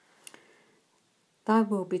Thy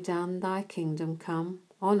will be done, thy kingdom come,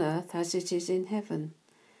 on earth as it is in heaven.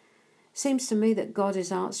 Seems to me that God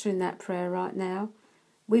is answering that prayer right now.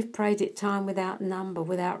 We've prayed it time without number,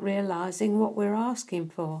 without realising what we're asking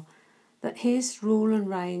for, that his rule and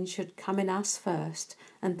reign should come in us first,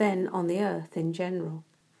 and then on the earth in general.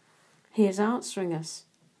 He is answering us.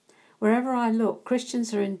 Wherever I look,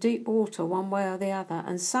 Christians are in deep water one way or the other,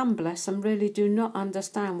 and some, bless them, really do not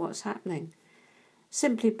understand what's happening.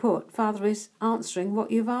 Simply put, Father is answering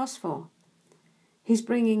what you've asked for. He's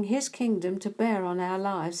bringing his kingdom to bear on our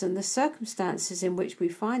lives, and the circumstances in which we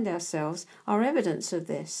find ourselves are evidence of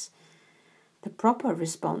this. The proper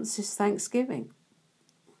response is thanksgiving.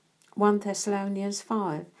 1 Thessalonians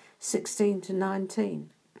 5:16-19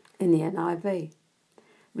 in the NIV.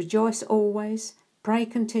 Rejoice always, pray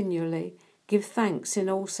continually, give thanks in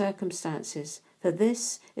all circumstances, for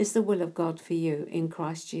this is the will of God for you in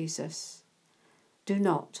Christ Jesus. Do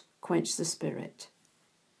not quench the Spirit.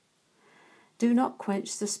 Do not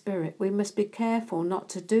quench the Spirit. We must be careful not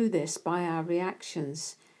to do this by our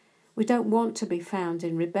reactions. We don't want to be found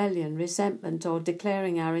in rebellion, resentment, or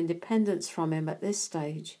declaring our independence from him at this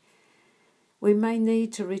stage. We may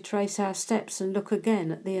need to retrace our steps and look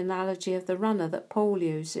again at the analogy of the runner that Paul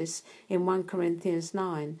uses in 1 Corinthians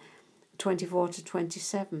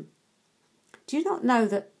 9:24-27. Do you not know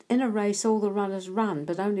that in a race all the runners run,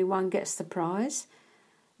 but only one gets the prize?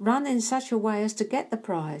 Run in such a way as to get the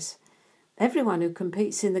prize. Everyone who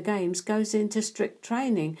competes in the games goes into strict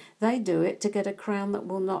training. They do it to get a crown that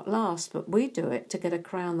will not last, but we do it to get a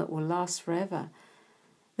crown that will last forever.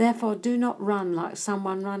 Therefore, do not run like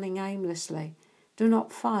someone running aimlessly. Do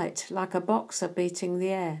not fight like a boxer beating the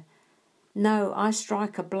air. No, I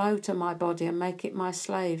strike a blow to my body and make it my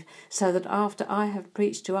slave, so that after I have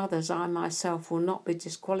preached to others, I myself will not be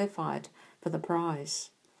disqualified for the prize.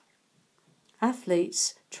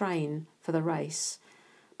 Athletes train for the race.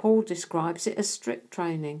 Paul describes it as strict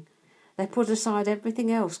training. They put aside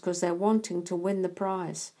everything else because they're wanting to win the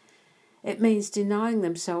prize. It means denying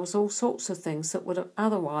themselves all sorts of things that would have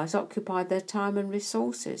otherwise occupied their time and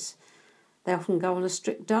resources. They often go on a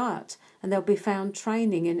strict diet, and they'll be found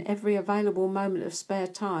training in every available moment of spare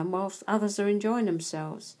time whilst others are enjoying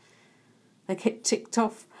themselves. They get ticked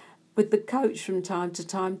off with the coach from time to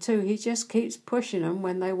time too. He just keeps pushing them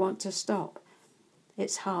when they want to stop.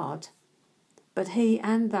 It's hard. But he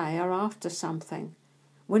and they are after something,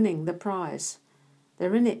 winning the prize.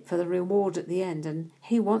 They're in it for the reward at the end, and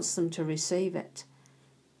he wants them to receive it.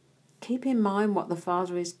 Keep in mind what the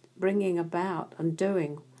Father is bringing about and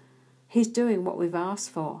doing. He's doing what we've asked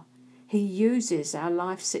for. He uses our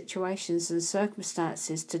life situations and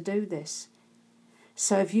circumstances to do this.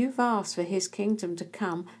 So if you've asked for his kingdom to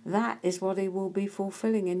come, that is what he will be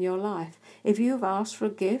fulfilling in your life. If you've asked for a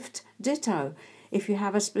gift, ditto. If you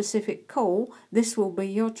have a specific call, this will be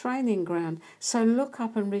your training ground. So look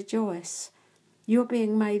up and rejoice. You're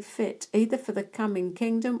being made fit either for the coming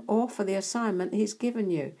kingdom or for the assignment he's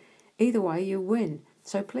given you. Either way, you win.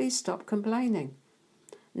 So please stop complaining.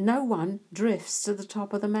 No one drifts to the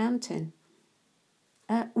top of the mountain.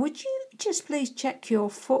 Would you just please check your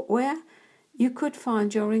footwear? You could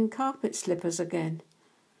find you're in carpet slippers again.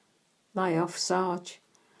 Lay off, Sarge.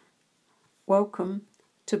 Welcome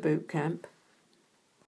to boot camp.